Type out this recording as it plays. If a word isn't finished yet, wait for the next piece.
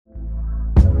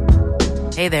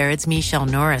Hey there, it's Michelle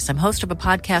Norris. I'm host of a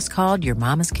podcast called Your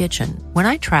Mama's Kitchen. When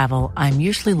I travel, I'm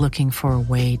usually looking for a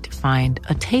way to find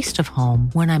a taste of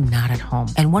home when I'm not at home.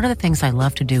 And one of the things I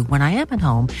love to do when I am at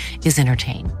home is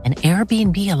entertain. And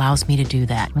Airbnb allows me to do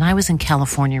that. When I was in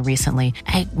California recently,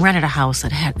 I rented a house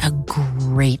that had a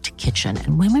great kitchen.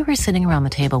 And when we were sitting around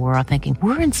the table, we were all thinking,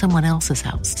 we're in someone else's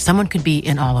house. Someone could be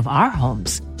in all of our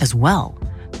homes as well.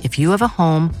 If you have a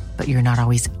home, but you're not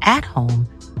always at home,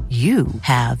 you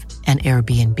have an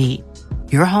Airbnb.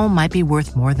 Your home might be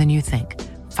worth more than you think.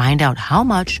 Find out how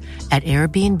much at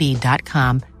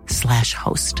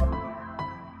airbnb.com/host.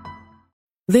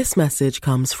 This message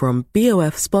comes from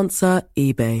BOF sponsor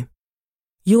eBay.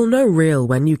 You'll know real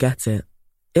when you get it.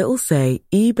 It'll say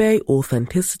eBay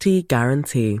Authenticity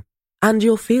Guarantee. And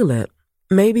you'll feel it.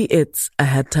 Maybe it's a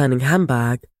head-turning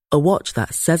handbag, a watch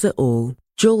that says it all,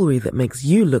 jewelry that makes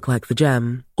you look like the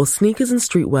gem, or sneakers and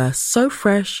streetwear so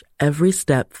fresh every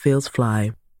step feels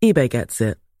fly. eBay gets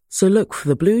it. So look for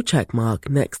the blue check mark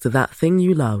next to that thing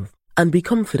you love and be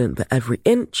confident that every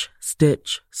inch,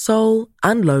 stitch, sole,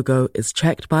 and logo is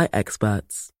checked by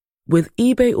experts. With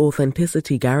eBay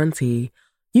Authenticity Guarantee,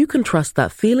 you can trust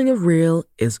that feeling of real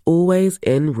is always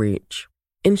in reach.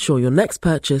 Ensure your next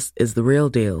purchase is the real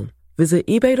deal. Visit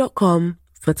ebay.com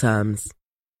for terms.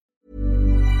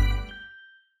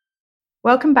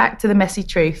 Welcome back to The Messy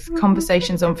Truth,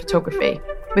 Conversations on Photography,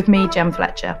 with me, Jem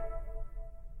Fletcher.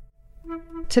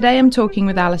 Today I'm talking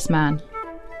with Alice Mann.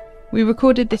 We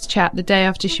recorded this chat the day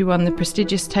after she won the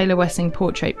prestigious Taylor Wessing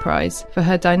Portrait Prize for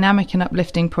her dynamic and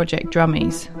uplifting project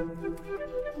Drummies.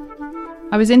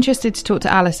 I was interested to talk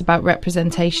to Alice about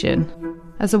representation.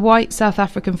 As a white South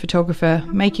African photographer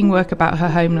making work about her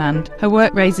homeland, her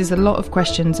work raises a lot of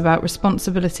questions about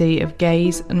responsibility of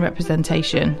gaze and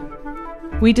representation.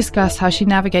 We discuss how she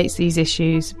navigates these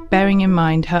issues, bearing in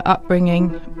mind her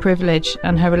upbringing, privilege,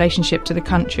 and her relationship to the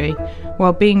country,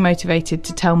 while being motivated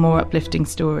to tell more uplifting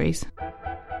stories.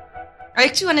 I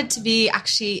actually wanted to be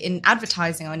in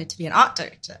advertising. I wanted to be an art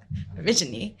director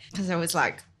originally, because I was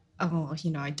like, I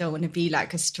don't want to be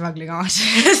like a struggling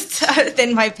artist.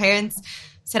 Then my parents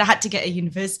said I had to get a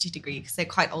university degree because they're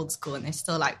quite old school and they're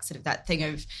still like sort of that thing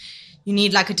of you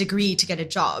need like a degree to get a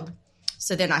job.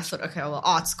 So then I thought, okay, well,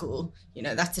 art school,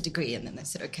 that's a degree. And then they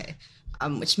said, okay,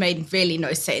 which made really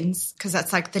no sense because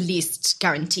that's like the least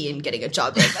guarantee in getting a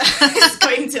job ever is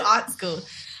going to art school.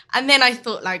 And then I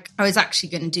thought like I was actually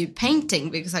going to do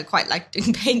painting because I quite like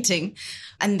doing painting.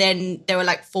 And then there were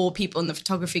like 4 people in the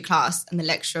photography class and the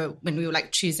lecturer, when we were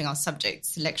like choosing our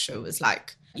subjects, the lecturer was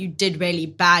like, you did really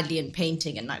badly in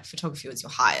painting and like photography was your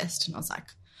highest. And I was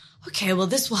like, okay, well,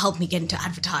 this will help me get into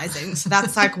advertising. So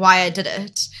that's like why I did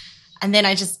it. And then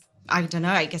I don't know,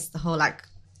 I guess the whole like,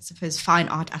 I suppose, fine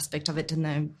art aspect of it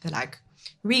and the like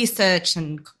research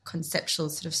and conceptual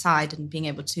sort of side and being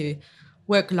able to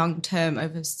work long term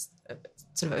over a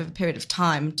period of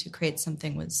time to create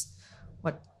something was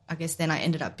what I guess then I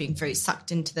ended up being very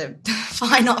sucked into the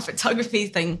fine art photography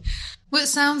thing. Well, it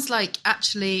sounds like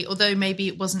actually, although maybe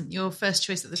it wasn't your first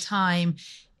choice at the time,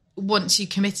 once you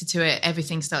committed to it,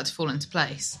 everything started to fall into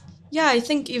place. Yeah, I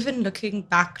think even looking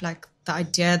back, like the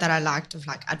idea that I liked of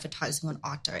like advertising on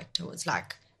art director was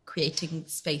like creating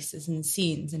spaces and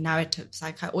scenes and narratives.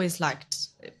 Like I always liked,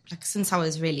 like since I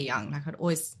was really young, like I'd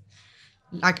always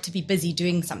like to be busy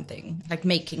doing something, like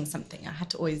making something. I had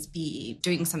to always be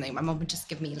doing something. My mom would just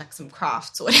give me like some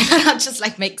crafts or whatever. I'd just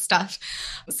like make stuff.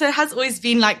 So it has always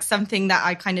been like something that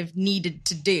I kind of needed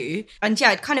to do. And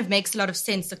yeah, it kind of makes a lot of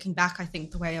sense looking back. I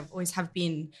think the way I've always have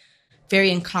been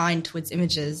very inclined towards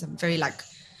images. I'm very like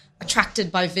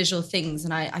attracted by visual things.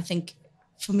 And I think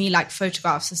for me, like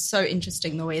photographs are so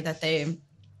interesting the way that they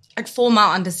like form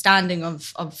our understanding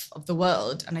of the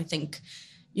world. And I think,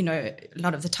 a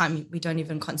lot of the time we don't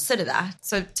even consider that.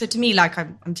 So to me, like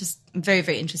I'm very,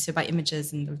 very interested by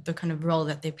images and the kind of role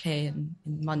that they play in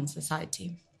modern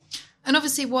society. And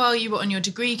obviously while you were on your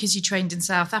degree, because you trained in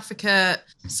South Africa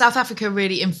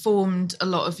really informed a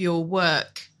lot of your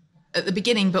work at the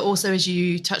beginning, but also as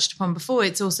you touched upon before,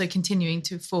 it's also continuing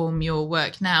to form your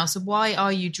work now. So why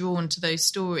are you drawn to those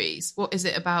stories? What is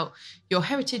it about your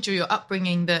heritage or your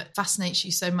upbringing that fascinates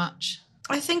you so much?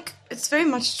 I think it's very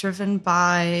much driven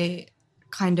by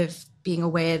kind of being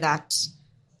aware that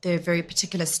there are very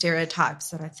particular stereotypes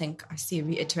that I think I see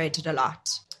reiterated a lot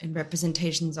in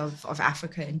representations of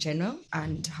Africa in general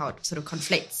and how it sort of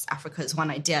conflates Africa as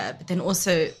one idea, but then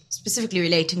also specifically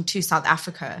relating to South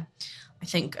Africa, I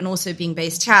think, and also being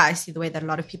based here, I see the way that a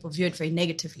lot of people view it very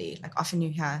negatively. Like often you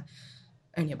hear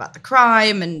only about the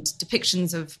crime and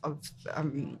depictions of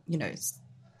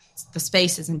the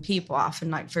spaces and people are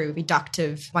often like very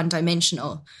reductive,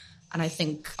 one-dimensional. and I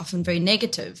think often very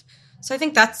negative. So I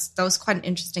think that was quite an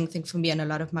interesting thing for me, and a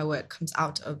lot of my work comes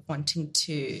out of wanting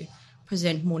to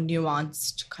present more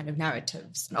nuanced kind of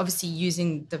narratives, and obviously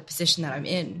using the position that I'm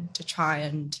in to try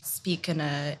and speak in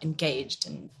a engaged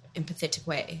and empathetic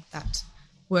way that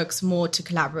works more to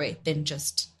collaborate than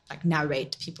just like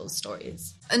narrate people's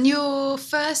stories. And your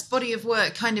first body of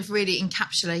work kind of really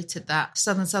encapsulated that,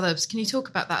 Southern Suburbs. Can you talk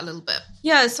about that a little bit?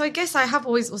 Yeah, so I guess I have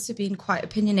always also been quite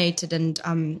opinionated,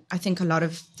 and I think a lot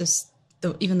of this,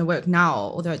 even the work now,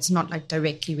 although it's not like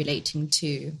directly relating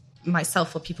to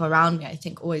myself or people around me, I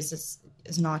think always as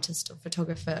an artist or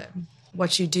photographer,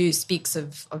 what you do speaks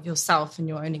of yourself and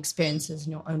your own experiences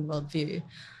and your own worldview.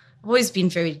 I've always been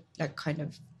very like kind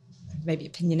of maybe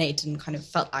opinionated and kind of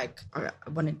felt like I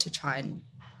wanted to try and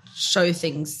show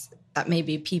things that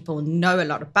maybe people know a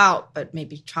lot about, but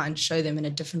maybe try and show them in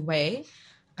a different way.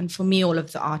 And for me, all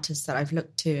of the artists that I've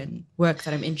looked to and work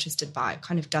that I'm interested by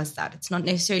kind of does that. It's not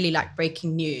necessarily like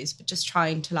breaking news, but just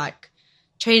trying to like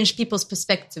change people's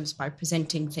perspectives by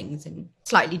presenting things in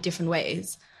slightly different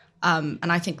ways. And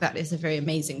I think that is a very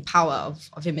amazing power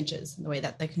of images, and the way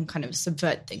that they can kind of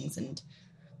subvert things and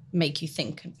make you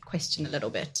think and question a little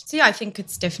bit. So yeah, I think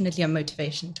it's definitely a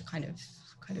motivation to kind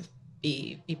of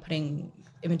be putting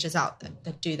images out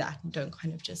that do that and don't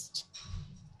kind of just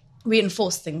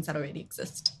reinforce things that already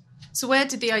exist. So where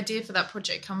did the idea for that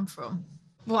project come from?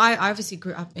 Well, I obviously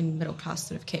grew up in middle-class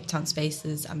sort of Cape Town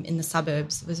spaces, in the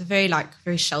suburbs. It was a very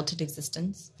sheltered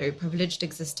existence, very privileged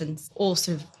existence, all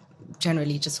sort of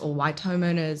generally just all white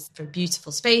homeowners, very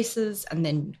beautiful spaces. And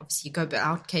then obviously you go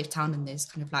out Cape Town and there's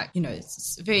kind of like, you know,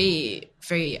 it's very,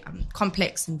 very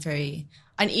complex and very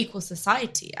unequal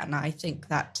society. And I think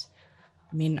that,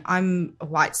 I mean, I'm a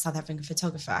white South African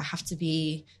photographer. I have to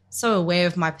be so aware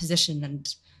of my position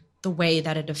and the way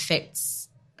that it affects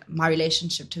my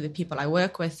relationship to the people I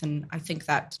work with. And I think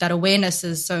that awareness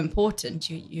is so important.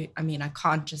 I mean, I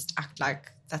can't just act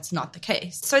like that's not the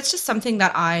case. So it's just something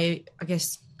that I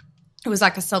guess it was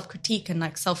like a self-critique and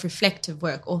like self-reflective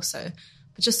work also,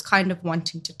 but just kind of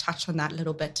wanting to touch on that a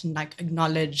little bit and like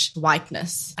acknowledge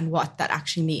whiteness and what that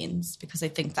actually means, because I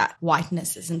think that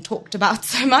whiteness isn't talked about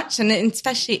so much, and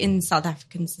especially in South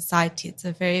African society, it's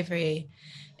a very, very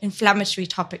inflammatory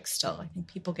topic still. I think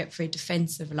people get very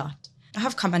defensive a lot. I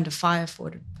have come under fire for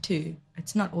it too.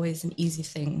 It's not always an easy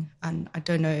thing, and I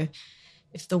don't know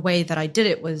if the way that I did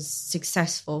it was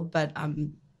successful, but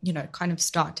you know, kind of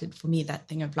started for me that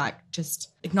thing of like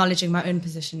just acknowledging my own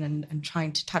position and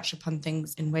trying to touch upon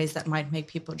things in ways that might make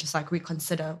people just like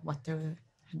reconsider what they were,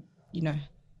 you know,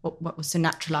 what was so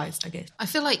naturalized, I guess. I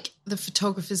feel like the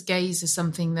photographer's gaze is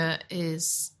something that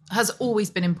has always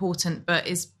been important, but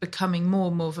is becoming more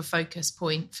and more of a focus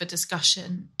point for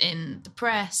discussion in the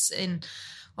press,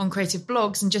 on creative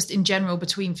blogs, and just in general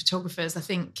between photographers. I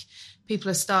think people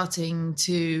are starting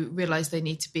to realise they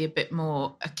need to be a bit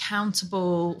more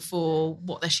accountable for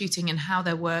what they're shooting and how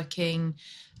they're working.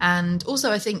 And also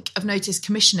I think I've noticed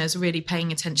commissioners are really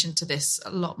paying attention to this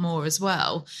a lot more as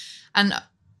well. And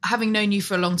having known you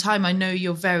for a long time, I know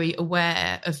you're very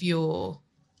aware of your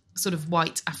sort of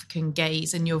white African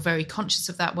gaze, and you're very conscious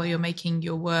of that while you're making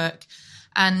your work.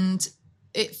 And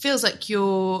it feels like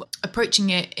you're approaching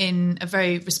it in a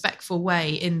very respectful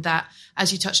way, in that,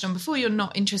 as you touched on before, you're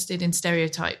not interested in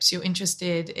stereotypes. You're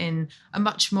interested in a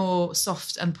much more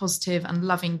soft and positive and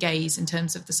loving gaze in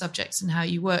terms of the subjects and how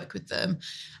you work with them.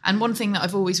 And one thing that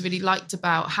I've always really liked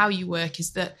about how you work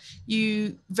is that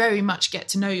you very much get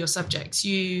to know your subjects.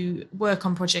 You work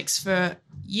on projects for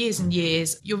years and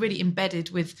years. You're really embedded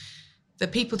with the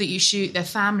people that you shoot, their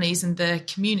families and the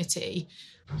community.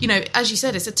 You know, as you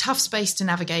said, it's a tough space to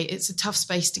navigate. It's a tough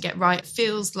space to get right. It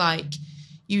feels like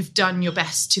you've done your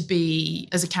best to be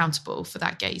as accountable for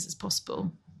that gaze as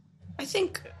possible. I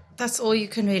think that's all you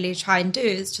can really try and do,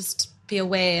 is just be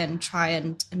aware and try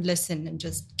and listen and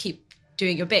just keep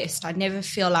doing your best. I never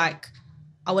feel like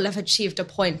I will have achieved a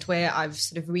point where I've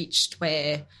sort of reached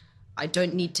where I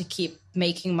don't need to keep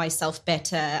making myself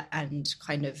better and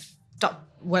kind of stop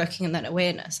working in that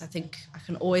awareness. I think I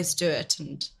can always do it,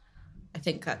 and I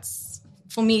think that's,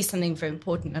 for me, something very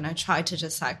important. And I try to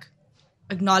just like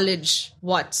acknowledge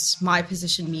what my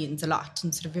position means a lot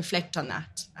and sort of reflect on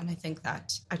that. And I think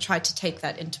that I try to take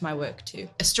that into my work too.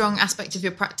 A strong aspect of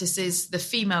your practice is the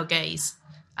female gaze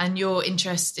and your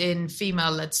interest in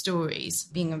female-led stories.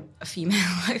 Being a female,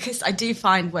 I guess I do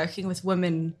find working with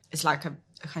women is like a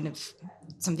kind of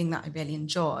something that I really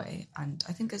enjoy. And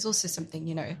I think there's also something,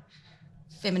 you know,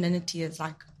 femininity is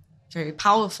like very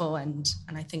powerful, and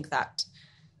I think that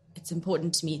it's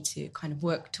important to me to kind of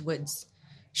work towards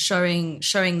showing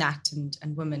that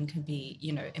and women can be,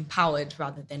 you know, empowered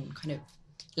rather than kind of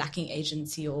lacking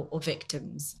agency or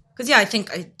victims. Because, I think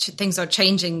things are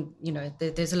changing.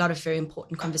 There's a lot of very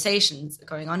important conversations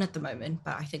going on at the moment,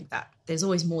 but I think that there's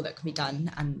always more that can be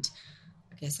done. And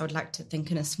I guess I would like to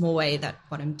think in a small way that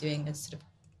what I'm doing is sort of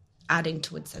adding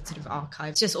towards that sort of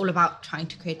archive. It's just all about trying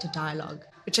to create a dialogue,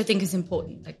 which I think is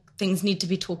important. Like, things need to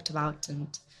be talked about,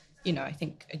 and, I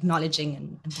think acknowledging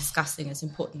and discussing is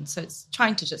important. So it's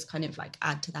trying to just kind of like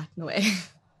add to that in a way.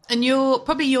 And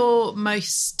your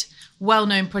most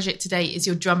well-known project to date is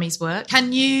your Drummies work.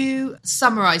 Can you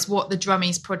summarise what the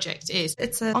Drummies project is?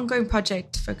 It's an ongoing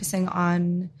project focusing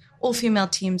on all-female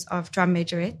teams of drum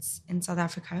majorettes in South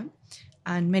Africa.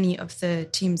 And many of the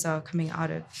teams are coming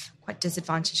out of quite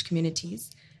disadvantaged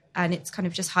communities. And it's kind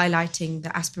of just highlighting the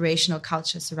aspirational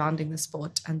culture surrounding the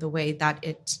sport and the way that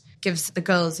it gives the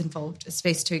girls involved a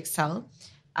space to excel,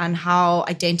 and how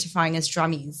identifying as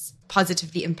drummies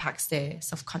positively impacts their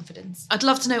self-confidence. I'd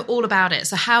love to know all about it.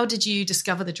 So how did you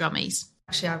discover the Drummies?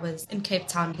 Actually, I was in Cape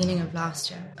Town beginning of last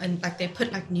year, and they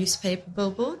put newspaper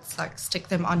billboards, stick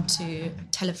them onto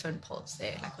telephone poles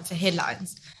there, with the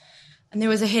headlines. And there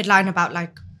was a headline about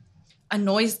a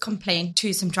noise complaint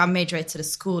to some drum majorettes at a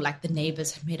school. The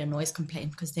neighbors had made a noise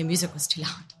complaint because their music was too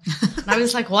loud. And I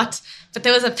was like, what? But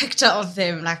there was a picture of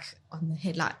them on the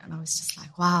headline, and I was just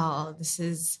like, wow, this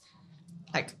is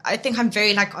I think I'm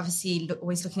very obviously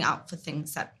always looking out for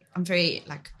things that I'm very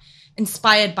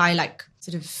inspired by,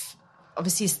 sort of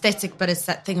obviously aesthetic, but it's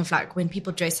that thing of when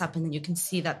people dress up and then you can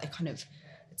see that they kind of,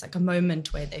 it's a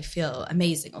moment where they feel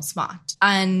amazing or smart.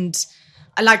 And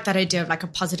I like that idea of a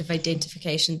positive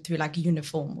identification through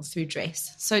uniform or through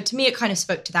dress. So to me, it kind of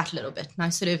spoke to that a little bit. And I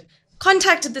sort of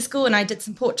contacted the school and I did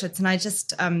some portraits, and I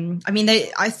just,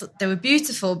 I thought they were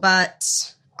beautiful, but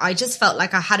I just felt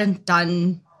like I hadn't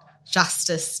done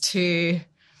justice to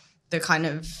the kind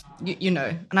of,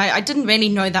 and I didn't really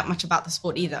know that much about the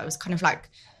sport either. I was kind of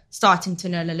starting to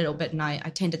learn a little bit, and I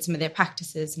attended some of their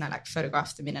practices, and I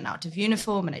photographed them in and out of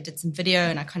uniform, and I did some video,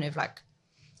 and I kind of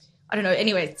I don't know.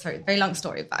 Anyway, sorry, very long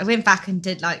story, but I went back and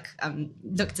did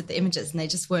looked at the images, and they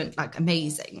just weren't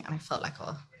amazing. And I felt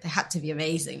they had to be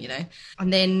amazing,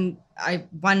 And then I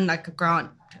won a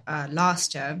grant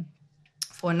last year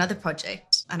for another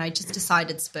project, and I just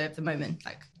decided spur of the moment,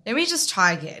 let me just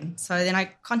try again. So then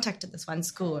I contacted this one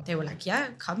school. They were like, yeah,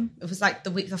 come. It was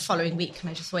the following week, and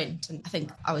I just went. And I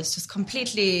think I was just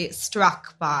completely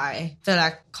struck by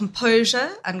the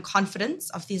composure and confidence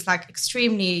of these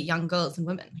extremely young girls and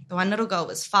women. The one little girl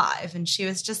was 5, and she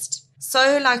was just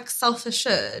so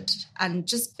self-assured and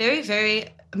just very, very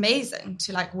amazing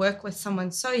to work with someone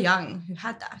so young who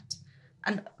had that.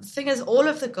 And the thing is, all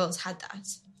of the girls had that.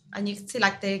 And you could see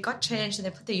they got changed and they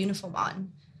put their uniform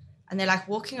on. And they're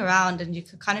walking around, and you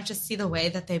could kind of just see the way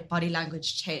that their body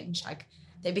language changed.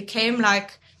 They became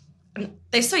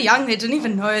they're so young, they didn't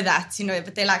even know that,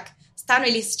 but they stand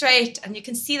really straight, and you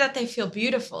can see that they feel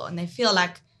beautiful, and they feel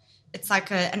it's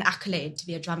an accolade to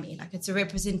be a drummie. It's a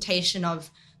representation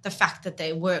of the fact that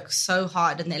they work so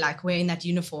hard, and they're wearing that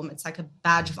uniform. It's a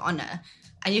badge of honor.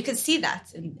 And you can see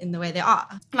that in the way they are.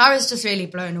 And I was just really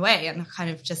blown away, and I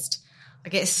kind of just, I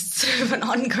guess, sort of an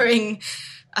ongoing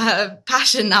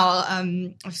passion now.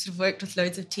 I've sort of worked with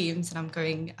loads of teams, and I'm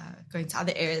going to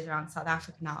other areas around South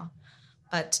Africa now.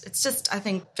 But it's just, I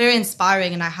think, very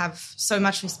inspiring, and I have so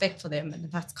much respect for them,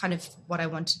 and that's kind of what I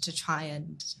wanted to try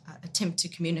and attempt to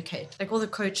communicate. All the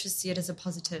coaches see it as a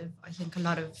positive. I think a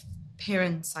lot of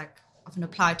parents often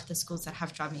apply to the schools that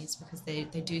have drummies because they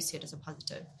do see it as a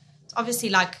positive. It's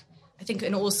obviously I think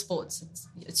in all sports,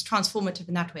 it's transformative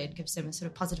in that way. It gives them a sort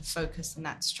of positive focus and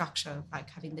that structure of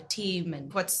having the team.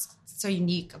 And what's so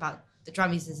unique about the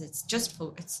drummies is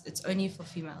it's only for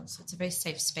females. So it's a very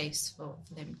safe space for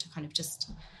them to kind of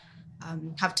just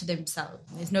have to themselves.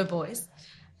 There's no boys.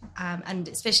 And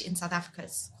especially in South Africa,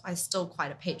 it's still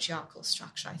quite a patriarchal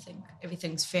structure, I think.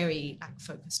 Everything's very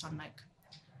focused on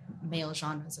male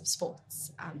genres of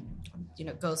sports.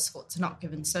 Girls' sports are not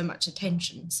given so much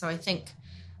attention. So I think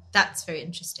that's very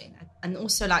interesting. And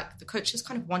also the coaches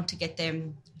kind of want to get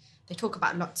them, they talk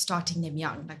about not starting them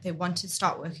young. They want to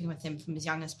start working with them from as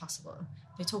young as possible.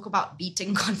 They talk about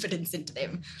beating confidence into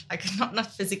them, not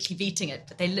physically beating it,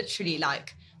 but they literally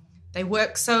they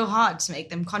work so hard to make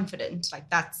them confident.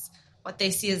 That's what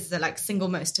they see as the single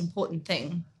most important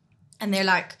thing. And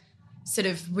they're sort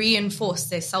of reinforce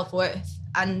their self-worth.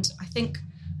 And I think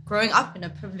growing up in a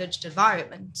privileged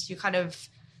environment, you kind of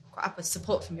grow up with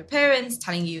support from your parents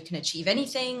telling you can achieve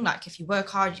anything. If you work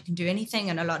hard, you can do anything.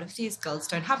 And a lot of these girls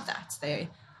don't have that. They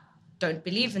don't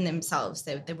believe in themselves.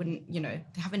 They wouldn't,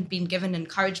 they haven't been given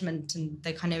encouragement, and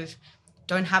they kind of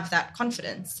don't have that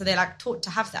confidence. So they're taught to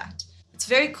have that. it's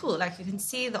very cool. Like you can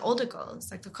see the older girls,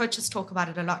 like the coaches talk about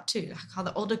it a lot too, like how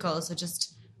the older girls are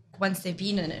just, once they've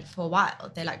been in it for a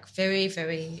while, they're like very,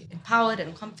 very empowered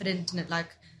and confident, and it like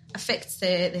affects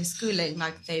their schooling.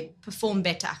 Like they perform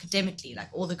better academically. Like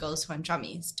all the girls who are in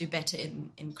drummies do better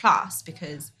in class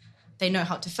because they know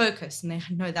how to focus and they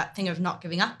know that thing of not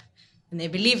giving up and they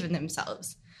believe in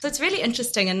themselves. So it's really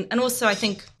interesting. And also I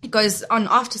think it goes on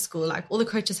after school. Like all the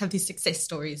coaches have these success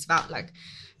stories about like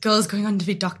girls going on to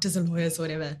be doctors and lawyers or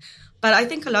whatever. But I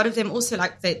think a lot of them also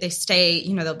like they stay,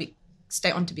 you know, they'll stay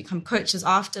on to become coaches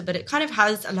after, but it kind of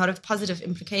has a lot of positive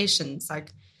implications.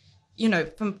 Like, you know,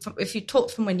 from if you taught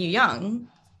from when you're young,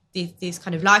 these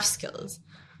kind of life skills,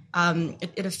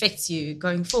 it affects you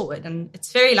going forward. And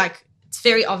it's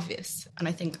very obvious. And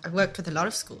I think I've worked with a lot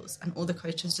of schools and all the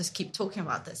coaches just keep talking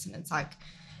about this. And it's like,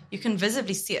 you can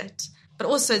visibly see it. But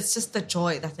also it's just the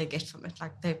joy that they get from it.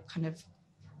 Like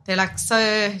they're like,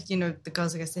 so, you know, the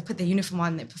girls, I guess, they put their uniform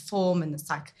on, they perform, and it's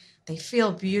like, they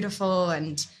feel beautiful,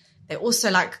 and they're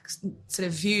also like sort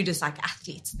of viewed as like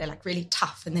athletes. They're like really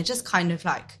tough, and they're just kind of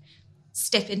like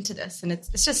step into this. And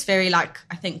it's just very like,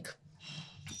 I think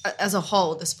as a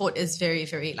whole, the sport is very,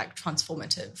 very like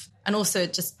transformative, and also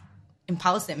it just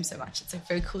empowers them so much. It's like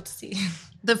very cool to see.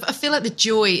 I feel like the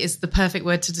joy is the perfect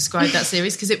word to describe that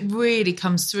series, because it really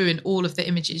comes through in all of the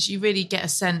images. You really get a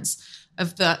sense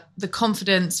of the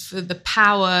confidence, for the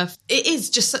power. It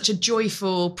is just such a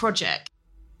joyful project.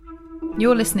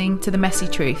 You're listening to The Messy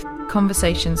Truth,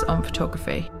 Conversations on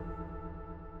Photography.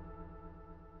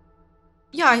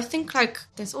 Yeah, I think like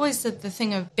there's always the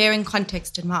thing of bearing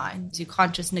context in mind. You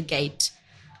can't just negate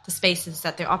the spaces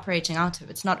that they're operating out of.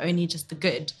 It's not only just the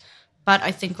good, but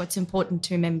I think what's important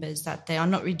to remember is that they are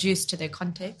not reduced to their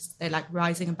context. They're like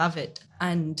rising above it,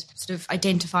 and sort of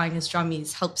identifying as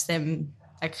drummies helps them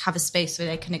like have a space where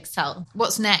they can excel.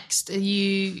 What's next? Do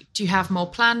you have more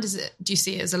planned? Do you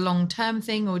see it as a long-term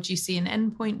thing, or do you see an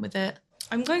end point with it?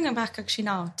 I'm going back actually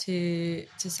now to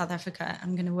South Africa.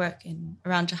 I'm going to work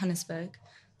around Johannesburg,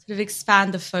 sort of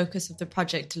expand the focus of the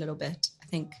project a little bit. I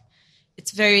think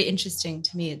it's very interesting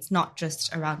to me. It's not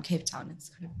just around Cape Town. It's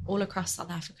kind of all across South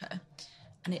Africa.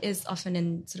 And it is often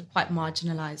in sort of quite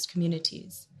marginalized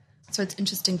communities. So it's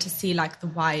interesting to see like the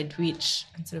wide reach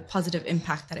and sort of positive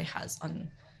impact that it has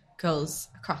on girls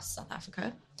across South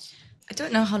Africa. I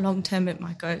don't know how long term it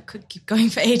might go. It could keep going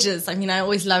for ages. I mean, I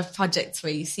always love projects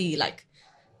where you see like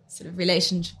sort of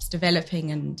relationships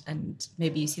developing and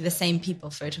maybe you see the same people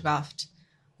photographed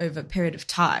over a period of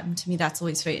time. To me, that's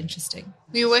always very interesting.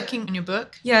 Were you working on your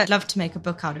book? Yeah, I'd love to make a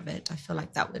book out of it. I feel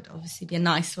like that would obviously be a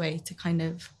nice way to kind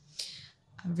of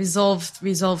resolve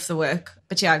the work.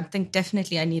 But yeah, I think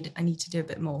definitely I need to do a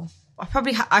bit more.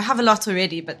 I have a lot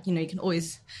already, but you know, you can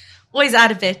always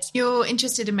add a bit. You're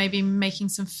interested in maybe making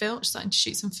some film, starting to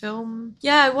shoot some film?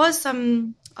 Yeah,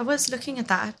 I was looking at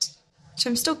that, which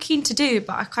I'm still keen to do,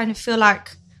 but I kind of feel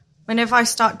like whenever I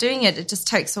start doing it, it just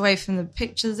takes away from the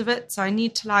pictures of it. So I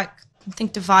need to I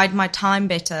think divide my time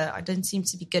better. I don't seem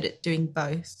to be good at doing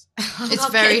both. It's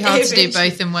very hard to do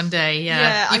both in one day.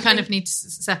 Yeah, you kind of need to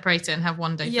separate it and have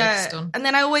one day focused on. And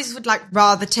then I always would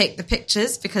rather take the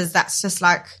pictures, because that's just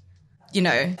you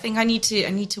know, I think I need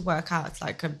to work out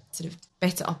like a sort of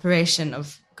better operation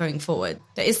of going forward.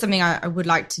 There is something I would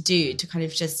like to do to kind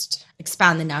of just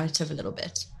expand the narrative a little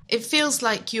bit. It feels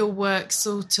like your work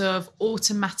sort of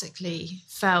automatically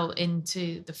fell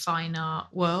into the fine art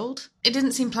world. It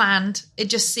didn't seem planned. It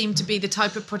just seemed to be the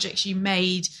type of projects you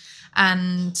made,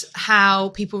 and how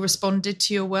people responded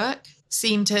to your work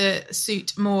seemed to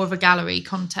suit more of a gallery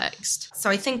context. So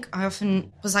I think I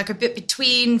often was like a bit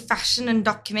between fashion and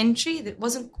documentary. It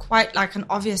wasn't quite like an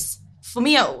obvious... For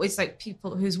me, I always like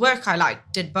people whose work I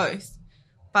liked did both.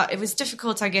 But it was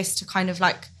difficult, I guess, to kind of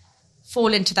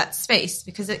fall into that space,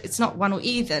 because it's not one or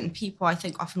either, and people I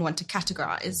think often want to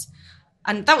categorize.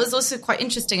 And that was also quite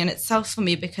interesting in itself for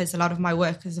me, because a lot of my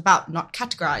work is about not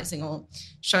categorizing or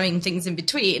showing things in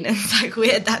between. And it's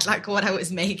weird that what I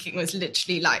was making was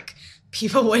literally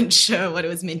people weren't sure what it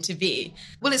was meant to be.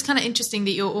 Well, it's kind of interesting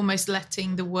that you're almost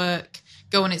letting the work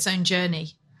go on its own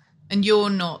journey, and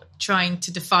you're not trying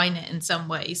to define it in some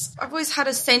ways. I've always had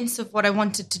a sense of what I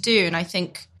wanted to do, and I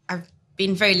think I've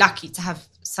been very lucky to have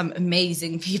some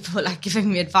amazing people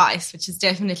giving me advice, which has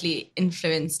definitely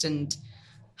influenced and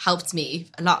helped me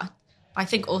a lot. I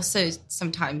think also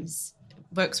sometimes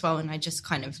it works well when I just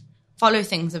kind of follow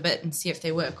things a bit and see if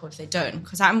they work or if they don't,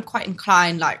 because I'm quite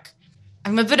inclined,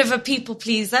 I'm a bit of a people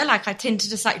pleaser. I tend to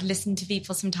just listen to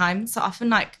people sometimes. So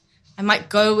often I might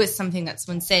go with something that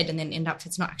someone said and then end up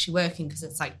it's not actually working because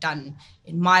it's done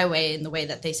in my way, in the way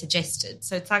that they suggested.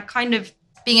 So it's kind of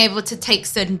being able to take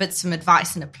certain bits from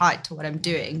advice and apply it to what I'm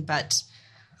doing. But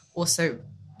also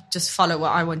just follow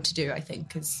what I want to do, I think,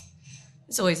 because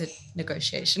it's always a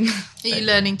negotiation. Are you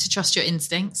learning to trust your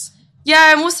instincts?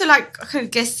 Yeah, I'm also like, I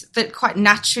guess, but quite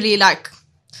naturally like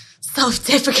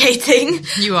self-deprecating.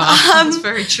 You are. That's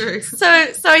very true. So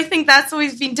I think that's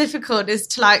always been difficult, is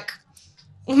to like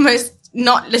almost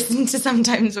not listen to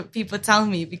sometimes what people tell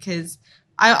me, because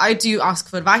I do ask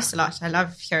for advice a lot. I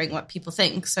love hearing what people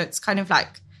think. So it's kind of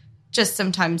like just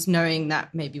sometimes knowing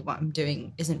that maybe what I'm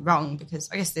doing isn't wrong, because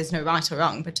I guess there's no right or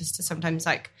wrong, but just to sometimes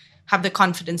like have the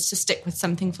confidence to stick with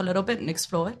something for a little bit and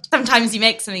explore it. Sometimes you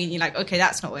make something and you're like, okay,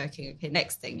 that's not working. Okay,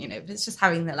 next thing, but it's just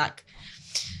having the like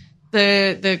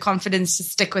the confidence to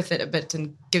stick with it a bit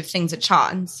and give things a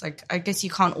chance. Like, I guess you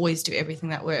can't always do everything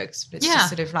that works, but it's just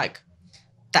sort of like,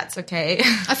 that's okay.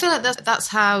 I feel like that's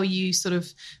how you sort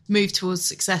of move towards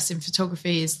success in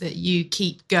photography, is that you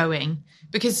keep going,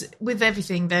 because with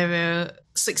everything there are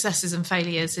successes and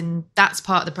failures, and that's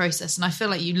part of the process. And I feel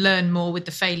like you learn more with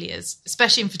the failures,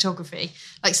 especially in photography.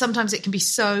 Like sometimes it can be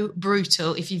so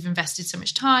brutal if you've invested so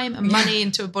much time and money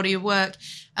into a body of work,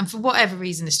 and for whatever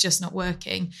reason it's just not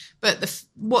working. But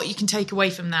what you can take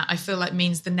away from that, I feel like,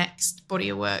 means the next body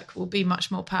of work will be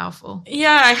much more powerful.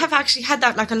 Yeah, I have actually had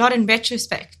that like a lot in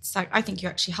retrospect. It's like, I think you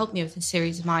actually helped me with a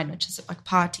series of mine, which is like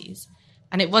parties,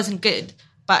 and it wasn't good,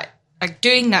 but like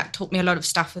doing that taught me a lot of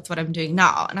stuff with what I'm doing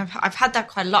now. And I've had that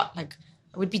quite a lot. Like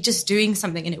I would be just doing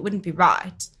something and it wouldn't be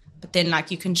right, but then like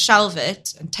you can shelve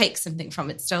it and take something from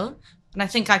it still. And I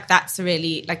think like that's a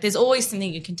really, like there's always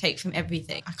something you can take from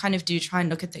everything. I kind of do try and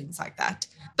look at things like that.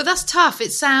 But that's tough.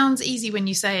 It sounds easy when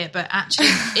you say it, but actually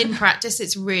in practice,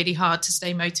 it's really hard to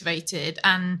stay motivated.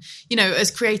 And,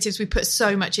 as creatives, we put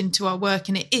so much into our work,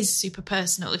 and it is super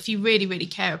personal. If you really, really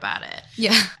care about it,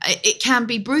 it can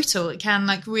be brutal. It can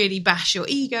like really bash your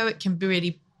ego. It can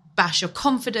really bash your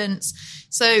confidence.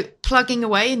 So plugging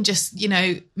away and just,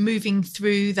 moving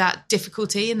through that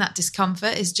difficulty and that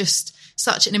discomfort is just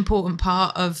such an important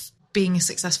part of being a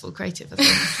successful creative, I think.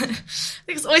 I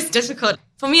think it's always difficult.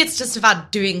 For me, it's just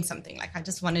about doing something. Like I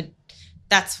just wanted,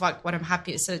 that's what I'm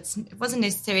happy with. So it wasn't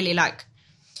necessarily like,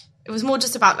 it was more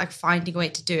just about like finding a way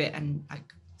to do it and like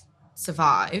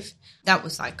survive. That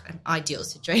was like an ideal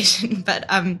situation. But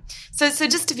so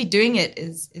just to be doing it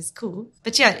is cool.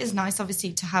 But yeah, it is nice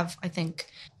obviously to have,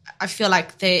 I feel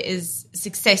like there is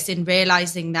success in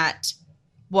realizing that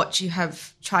what you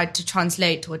have tried to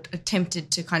translate or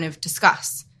attempted to kind of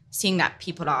discuss, seeing that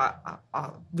people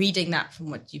are reading that from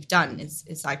what you've done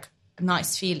is like a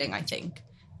nice feeling, I think.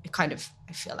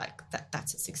 I feel like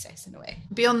that's a success in a way.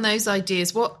 Beyond those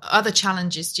ideas, what other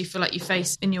challenges do you feel like you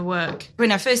face in your work?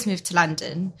 When I first moved to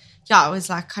London, I was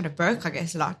like kind of broke, I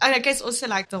guess, a lot. And I guess also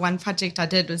like the one project I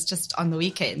did was just on the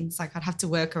weekends. Like I'd have to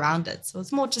work around it. So it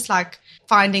was more just like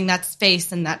finding that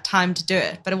space and that time to do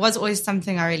it. But it was always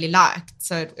something I really liked.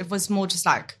 So it was more just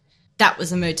like, that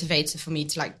was a motivator for me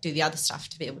to like do the other stuff,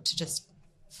 to be able to just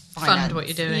fund what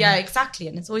you're doing. Yeah, exactly.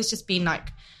 And it's always just been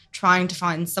like trying to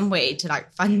find some way to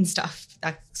like fund stuff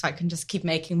so I can just keep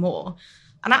making more.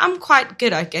 And I'm quite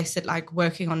good, I guess, at like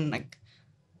working on like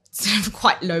sort of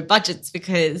quite low budgets,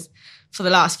 because for the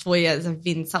last 4 years I've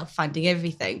been self-funding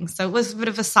everything. So it was a bit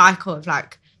of a cycle of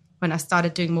like when I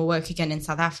started doing more work again in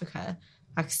South Africa,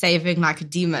 like saving like a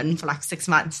demon for like 6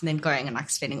 months and then going and like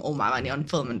spending all my money on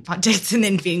film and projects and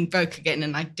then being broke again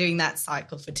and like doing that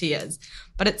cycle for 2 years.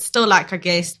 But it's still like, I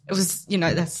guess it was,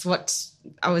 that's what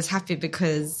I was happy,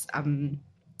 because I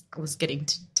was getting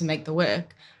to make the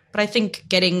work. But I think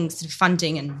getting sort of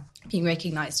funding and being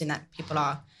recognized in that people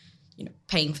are,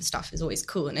 paying for stuff is always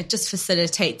cool. And it just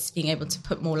facilitates being able to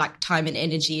put more like time and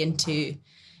energy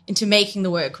into making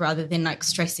the work, rather than like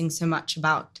stressing so much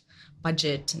about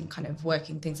budget and kind of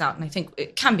working things out. And I think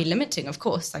it can be limiting, of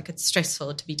course, like it's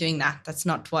stressful to be doing that. That's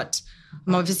not what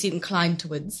I'm obviously inclined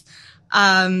towards.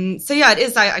 So yeah, it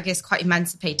is, I guess, quite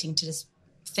emancipating to just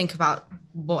think about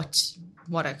what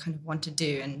I kind of want to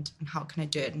do and how can I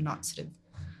do it, and not sort of,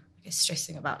 I guess,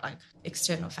 stressing about like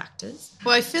external factors.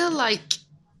 Well, I feel like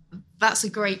that's a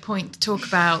great point to talk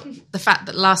about the fact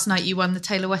that last night you won the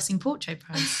Taylor Wessing Portrait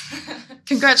Prize.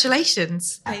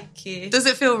 Congratulations. Thank you. Does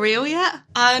it feel real yet?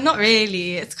 Not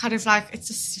really. It's kind of like, it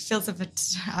just feels a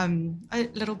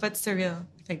little bit surreal,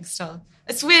 I think, still.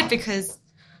 It's weird because,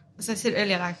 as I said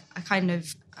earlier, like I kind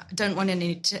of don't want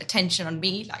any attention on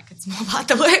me. Like it's more about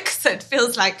the work. So it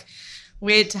feels like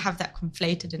weird to have that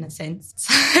conflated in a sense.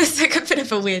 So it's like a bit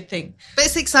of a weird thing. But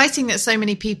it's exciting that so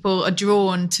many people are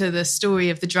drawn to the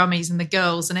story of the drummies and the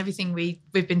girls and everything we've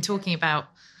been talking about.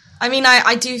 I mean,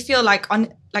 I do feel like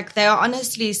they are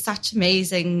honestly such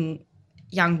amazing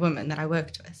young women that I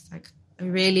worked with. Like I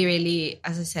really, really,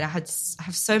 as I said, I have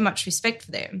so much respect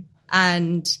for them.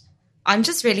 And I'm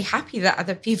just really happy that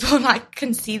other people like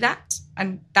can see that.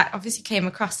 And that obviously came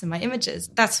across in my images.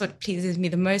 That's what pleases me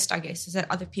the most, I guess, is that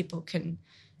other people can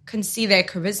see their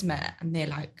charisma and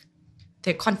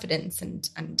their confidence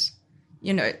and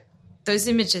you know, those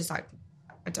images, like,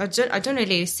 I don't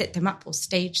really set them up or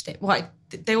stage them. Well,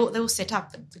 they all set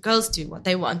up. The girls do what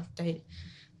they want.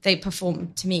 They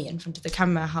perform to me in front of the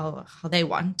camera how they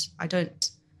want. I don't,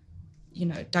 you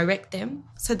know, direct them.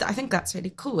 So I think that's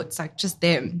really cool. It's like just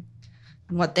them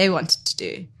and what they wanted to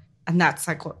do. And that's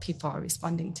like what people are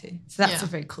responding to. So that's a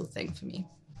very cool thing for me.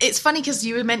 It's funny because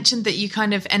you mentioned that you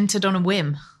kind of entered on a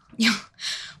whim. Yeah.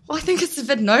 Well, I think it's a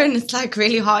bit known. It's like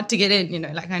really hard to get in, you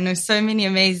know, like I know so many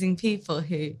amazing people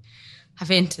who have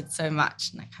entered so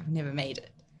much and like have never made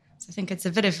it. So I think it's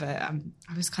a bit of a,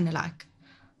 I was kind of like,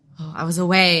 I was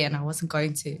away and I wasn't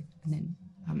going to. And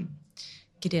then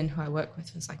Gideon, who I work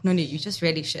with, was like, no, you just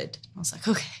really should. And I was like,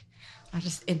 okay. I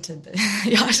just entered.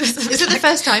 Is it the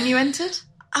first time you entered?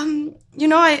 You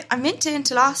know, I meant to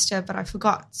enter last year, but I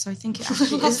forgot. So I think it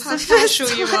actually is the first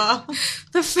sure you are.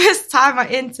 The first time I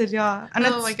entered, yeah. And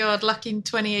oh my God, lucky in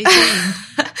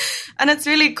 2018. And it's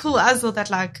really cool as well that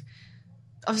like,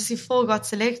 obviously 4 got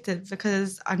selected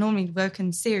because I normally work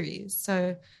in series.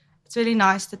 So it's really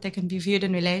nice that they can be viewed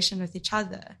in relation with each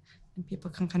other and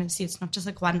people can kind of see it's not just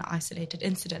like one isolated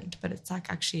incident, but it's like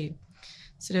actually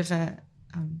sort of a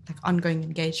like ongoing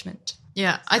engagement.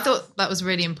 Yeah, I thought that was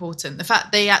really important. The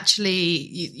fact they actually,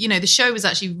 you know, the show was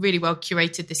actually really well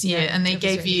curated this year and they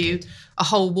gave really you a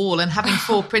whole wall, and having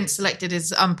 4 prints selected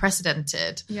is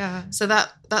unprecedented. Yeah. So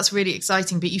that's really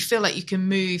exciting, but you feel like you can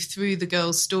move through the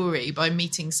girl's story by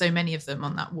meeting so many of them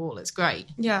on that wall. It's great.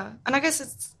 Yeah, and I guess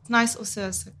it's nice also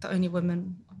as like the only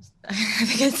woman. I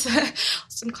think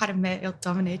it's in quite a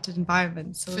male-dominated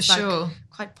environment. So it's like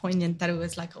quite poignant that it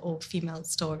was like an all-female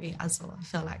story as well, I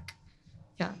feel like.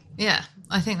 Yeah,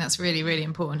 I think that's really, really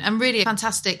important and really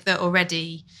fantastic that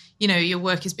already, you know, your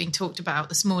work is being talked about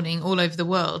this morning all over the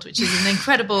world, which is an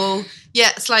incredible,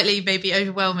 yet slightly maybe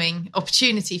overwhelming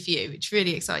opportunity for you. It's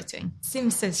really exciting.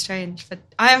 Seems so strange, but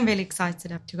I am really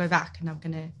excited to go back, and I'm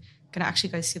gonna actually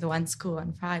go see the one school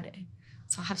on Friday.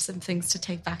 So I have some things to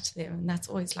take back to them, and that's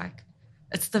always like,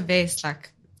 it's the best.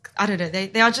 Like, I don't know,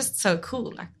 they are just so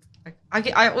cool. Like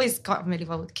I always got really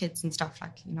well with kids and stuff,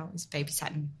 like, you know, I was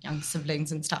babysitting young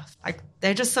siblings and stuff. Like,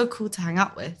 they're just so cool to hang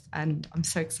out with, and I'm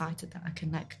so excited that I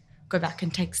can, like, go back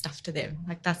and take stuff to them.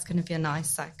 Like, that's going to be a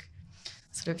nice, like,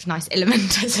 sort of nice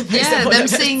element, I suppose. Yeah, them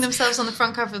seeing themselves on the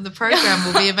front cover of the programme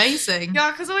will be amazing.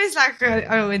 Yeah, because always, like,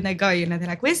 when they go, you know, they're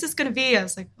like, where's this going to be? I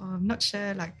was like, I'm not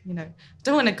sure, like, you know, I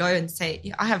don't want to go and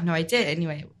say, I have no idea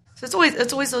anyway. So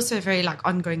it's always also a very, like,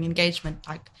 ongoing engagement,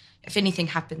 like, if anything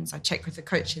happens, I check with the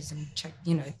coaches and check,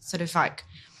 you know, sort of like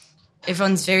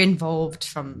everyone's very involved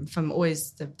from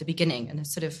always the beginning. And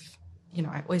it's sort of, you know,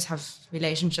 I always have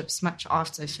relationships much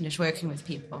after I finish working with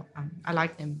people. I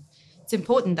like them. It's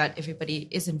important that everybody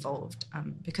is involved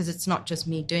because it's not just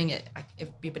me doing it. Like,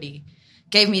 everybody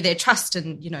gave me their trust,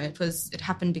 and, you know, it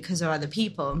happened because of other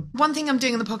people. One thing I'm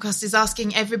doing on the podcast is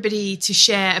asking everybody to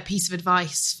share a piece of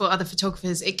advice for other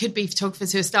photographers. It could be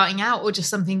photographers who are starting out or just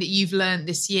something that you've learned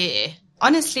this year.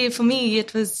 Honestly, for me,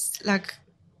 it was like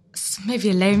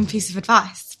maybe a lame piece of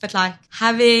advice, but like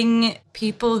having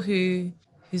people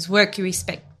whose work you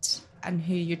respect and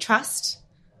who you trust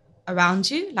around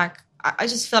you. Like, I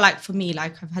just feel like for me,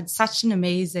 like, I've had such an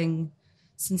amazing,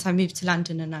 since I moved to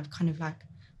London, and I've kind of like,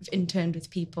 I've interned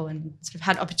with people and sort of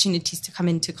had opportunities to come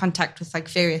into contact with like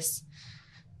various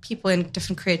people in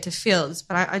different creative fields.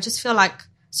 But I just feel like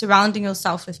surrounding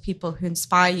yourself with people who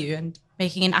inspire you and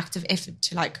making an active effort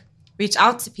to like reach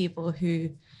out to people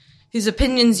whose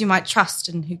opinions you might trust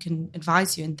and who can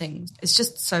advise you in things. It's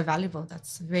just so valuable.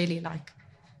 That's really like,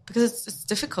 because it's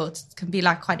difficult. It can be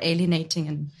like quite alienating,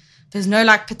 and there's no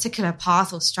like particular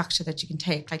path or structure that you can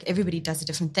take. Like, everybody does a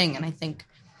different thing. And I think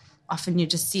often you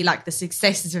just see like the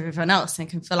successes of everyone else and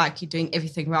it can feel like you're doing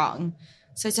everything wrong.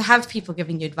 So to have people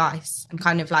giving you advice and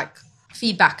kind of like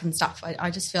feedback and stuff,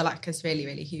 I just feel like is really,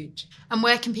 really huge. And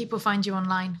where can people find you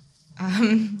online?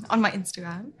 On my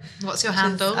Instagram. What's your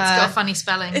handle? It's got a funny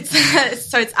spelling.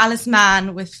 So it's Alice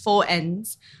Mann with 4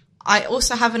 N's. I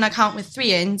also have an account with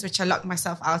 3 N's, which I locked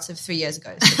myself out of 3 years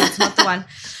ago. So that's not the one.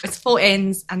 It's 4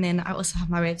 N's. And then I also have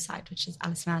my website, which is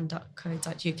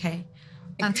alicemann.co.uk.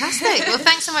 Fantastic. Well,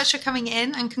 thanks so much for coming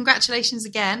in, and congratulations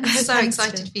again. I'm so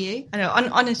excited for you. I know,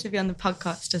 I'm honoured to be on the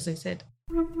podcast, as I said.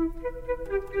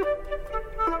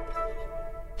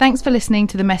 Thanks for listening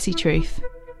to The Messy Truth.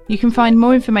 You can find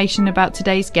more information about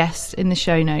today's guests in the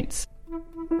show notes.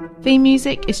 Theme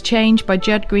music is Change by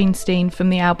Judd Greenstein from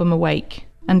the album Awake,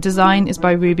 and design is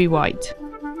by Ruby White.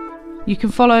 You can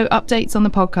follow updates on the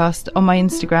podcast on my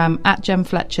Instagram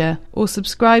 @JemFletcher or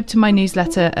subscribe to my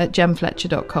newsletter at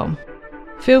jemfletcher.com.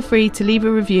 Feel free to leave a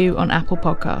review on Apple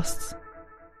Podcasts.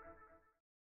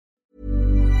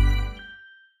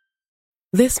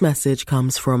 This message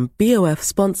comes from BOF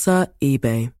sponsor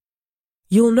eBay.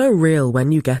 You'll know real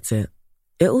when you get it.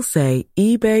 It'll say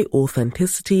eBay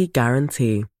Authenticity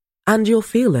Guarantee. And you'll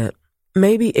feel it.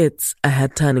 Maybe it's a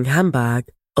head-turning handbag,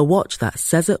 a watch that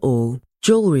says it all,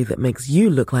 jewelry that makes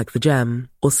you look like the gem,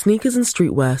 or sneakers and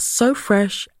streetwear so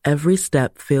fresh every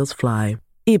step feels fly.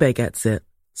 eBay gets it.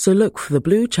 So look for the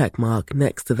blue check mark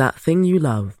next to that thing you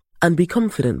love. And be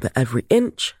confident that every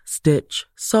inch, stitch,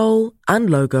 sole, and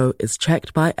logo is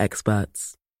checked by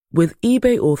experts. With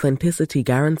eBay Authenticity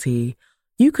Guarantee,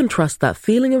 you can trust that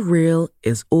feeling of real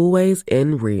is always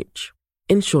in reach.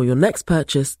 Ensure your next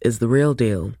purchase is the real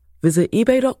deal. Visit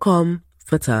ebay.com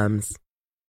for terms.